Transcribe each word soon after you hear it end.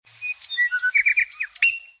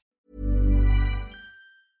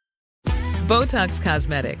Botox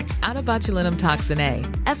Cosmetic, out of botulinum toxin A,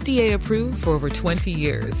 FDA approved for over 20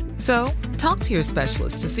 years. So, talk to your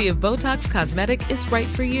specialist to see if Botox Cosmetic is right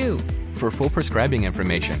for you. For full prescribing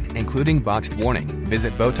information, including boxed warning,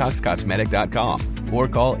 visit BotoxCosmetic.com or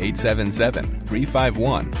call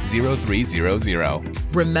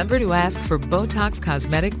 877-351-0300. Remember to ask for Botox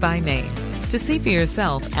Cosmetic by name. To see for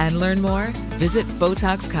yourself and learn more, visit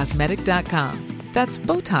BotoxCosmetic.com. That's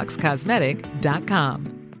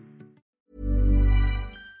BotoxCosmetic.com.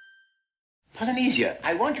 Polynesia,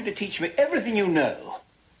 I want you to teach me everything you know.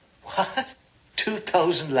 What?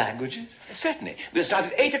 2,000 languages? Certainly. We'll start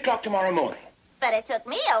at 8 o'clock tomorrow morning. But it took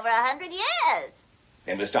me over 100 years.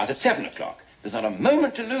 Then we'll start at 7 o'clock. There's not a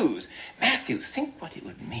moment to lose. Matthew, think what it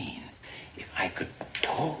would mean if I could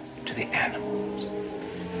talk to the animals.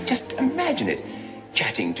 Just imagine it,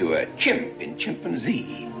 chatting to a chimp in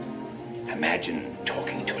chimpanzee. Imagine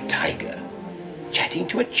talking to a tiger, chatting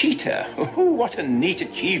to a cheetah. Oh, what a neat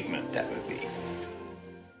achievement that would be.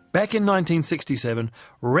 Back in 1967,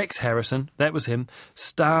 Rex Harrison, that was him,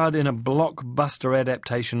 starred in a blockbuster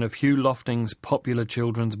adaptation of Hugh Lofting's popular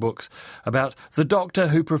children's books about the doctor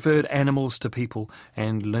who preferred animals to people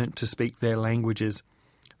and learnt to speak their languages.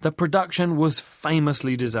 The production was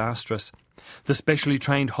famously disastrous. The specially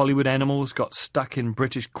trained Hollywood animals got stuck in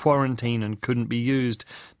British quarantine and couldn't be used,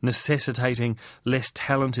 necessitating less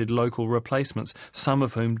talented local replacements, some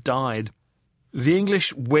of whom died. The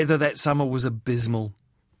English weather that summer was abysmal.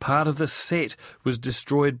 Part of the set was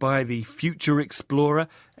destroyed by the future explorer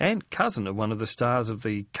and cousin of one of the stars of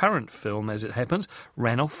the current film, as it happens,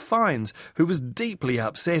 Ranulph Fiennes, who was deeply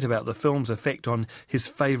upset about the film's effect on his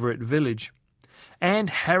favourite village. And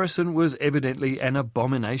Harrison was evidently an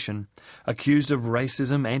abomination, accused of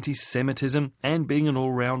racism, anti-Semitism, and being an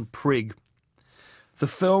all-round prig. The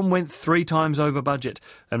film went 3 times over budget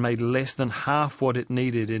and made less than half what it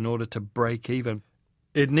needed in order to break even.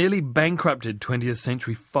 It nearly bankrupted 20th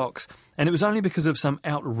Century Fox, and it was only because of some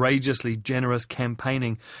outrageously generous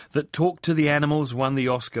campaigning that Talk to the Animals won the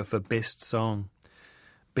Oscar for Best Song,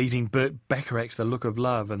 beating Burt Bacharach's The Look of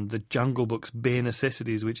Love and The Jungle Book's Bare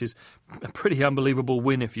Necessities, which is a pretty unbelievable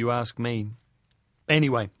win if you ask me.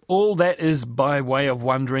 Anyway, all that is by way of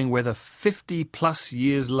wondering whether 50-plus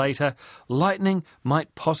years later, lightning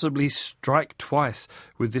might possibly strike twice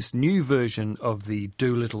with this new version of the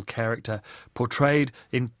Dolittle character, portrayed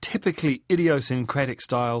in typically idiosyncratic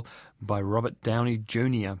style by Robert Downey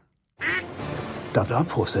Jr. Dab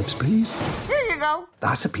forceps, please. Here you go.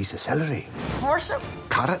 That's a piece of celery. Forceps?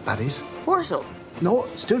 Carrot, that is. Forceps? No,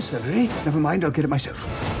 still celery. Never mind, I'll get it myself.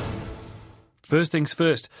 First things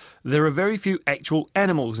first, there are very few actual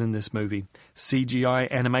animals in this movie. CGI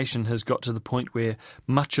animation has got to the point where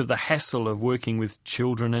much of the hassle of working with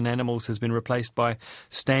children and animals has been replaced by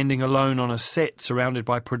standing alone on a set surrounded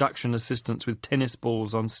by production assistants with tennis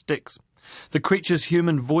balls on sticks. The creatures'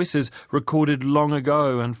 human voices recorded long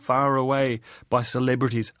ago and far away by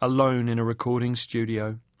celebrities alone in a recording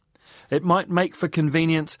studio. It might make for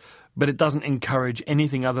convenience, but it doesn't encourage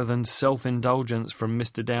anything other than self-indulgence from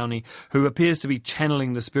Mr. Downey, who appears to be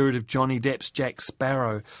channeling the spirit of Johnny Depp's Jack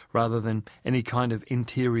Sparrow rather than any kind of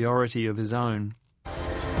interiority of his own.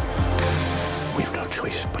 We've no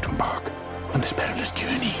choice but to embark on this perilous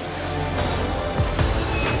journey.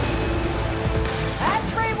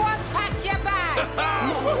 Everyone pack your bags!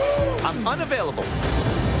 I'm unavailable.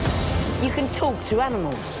 You can talk to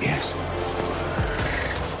animals. Yes.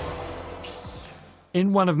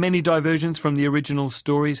 In one of many diversions from the original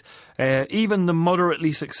stories, even the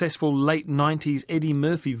moderately successful late 90s Eddie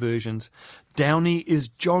Murphy versions, Downey is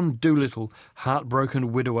John Dolittle,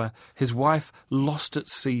 heartbroken widower, his wife lost at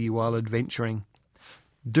sea while adventuring.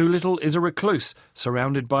 Dolittle is a recluse,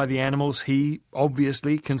 surrounded by the animals he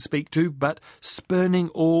obviously can speak to, but spurning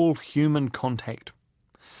all human contact.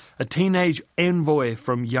 A teenage envoy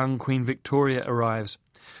from young Queen Victoria arrives.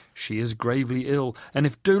 She is gravely ill, and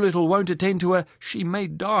if Dolittle won't attend to her, she may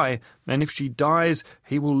die, and if she dies,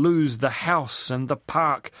 he will lose the house and the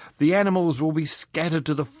park. The animals will be scattered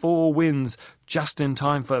to the 4 winds, just in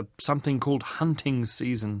time for something called hunting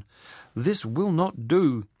season. This will not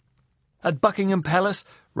do. At Buckingham Palace,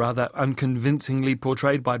 rather unconvincingly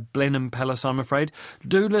portrayed by Blenheim Palace, I'm afraid,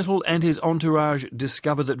 Dolittle and his entourage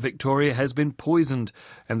discover that Victoria has been poisoned,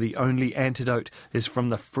 and the only antidote is from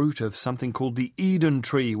the fruit of something called the Eden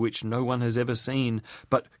tree, which no one has ever seen,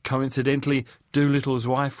 but coincidentally Dolittle's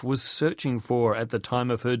wife was searching for at the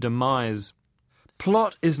time of her demise.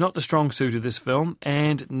 Plot is not the strong suit of this film,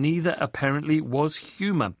 and neither apparently was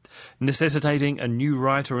humour, necessitating a new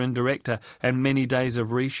writer and director and many days of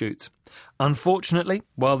reshoots. Unfortunately,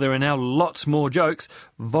 while there are now lots more jokes,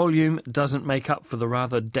 volume doesn't make up for the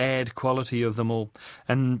rather dad quality of them all,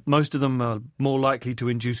 and most of them are more likely to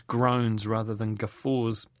induce groans rather than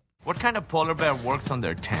guffaws. What kind of polar bear works on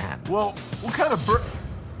their tan? Well, what kind of bird...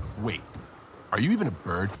 Wait, are you even a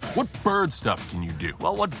bird? What bird stuff can you do?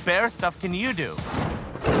 Well, what bear stuff can you do?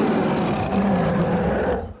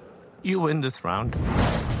 You win this round.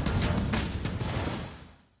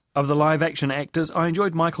 Of the live-action actors, I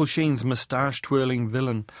enjoyed Michael Sheen's moustache-twirling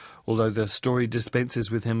villain, although the story dispenses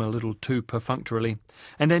with him a little too perfunctorily,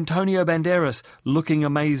 and Antonio Banderas looking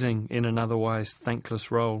amazing in an otherwise thankless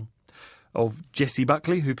role. Of Jessie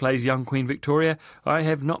Buckley, who plays young Queen Victoria, I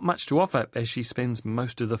have not much to offer, as she spends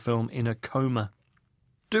most of the film in a coma.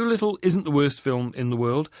 Dolittle isn't the worst film in the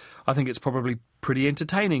world. I think it's probably pretty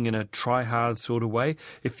entertaining in a try-hard sort of way,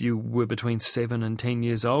 if you were between 7 and 10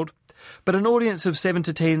 years old. But an audience of 7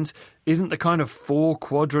 to 10s isn't the kind of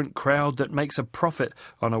 4-quadrant crowd that makes a profit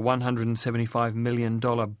on a $175 million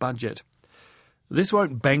budget. This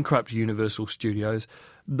won't bankrupt Universal Studios.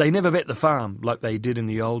 They never bet the farm like they did in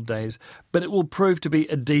the old days, but it will prove to be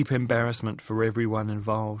a deep embarrassment for everyone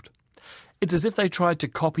involved. It's as if they tried to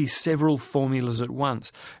copy several formulas at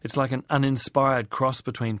once. It's like an uninspired cross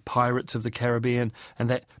between Pirates of the Caribbean and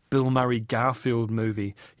that Bill Murray Garfield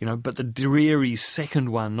movie, but the dreary second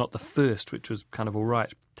one, not the first, which was kind of all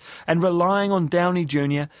right. And relying on Downey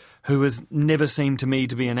Jr., who has never seemed to me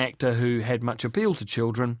to be an actor who had much appeal to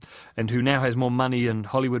children, and who now has more money and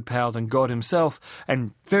Hollywood power than God himself,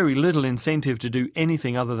 and very little incentive to do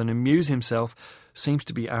anything other than amuse himself, seems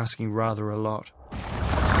to be asking rather a lot.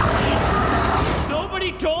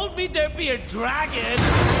 Nobody told me there'd be a dragon!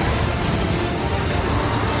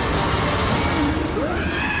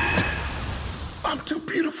 I'm too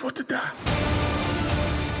beautiful to die.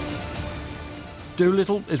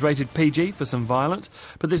 Dolittle is rated PG for some violence,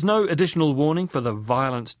 but there's no additional warning for the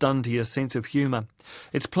violence done to your sense of humour.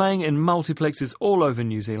 It's playing in multiplexes all over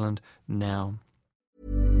New Zealand now.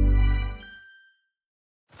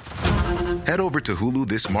 Head over to Hulu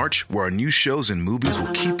this March, where our new shows and movies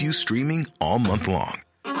will keep you streaming all month long.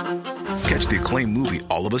 Catch the acclaimed movie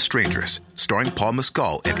All of Us Strangers, starring Paul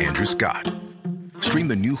Mescal and Andrew Scott. Stream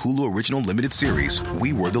the new Hulu original limited series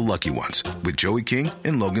We Were the Lucky Ones with Joey King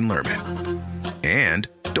and Logan Lerman. And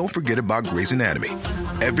don't forget about Grey's Anatomy.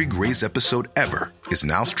 Every Grey's episode ever is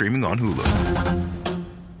now streaming on Hulu.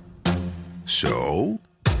 So,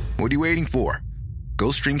 what are you waiting for? Go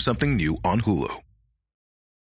stream something new on Hulu.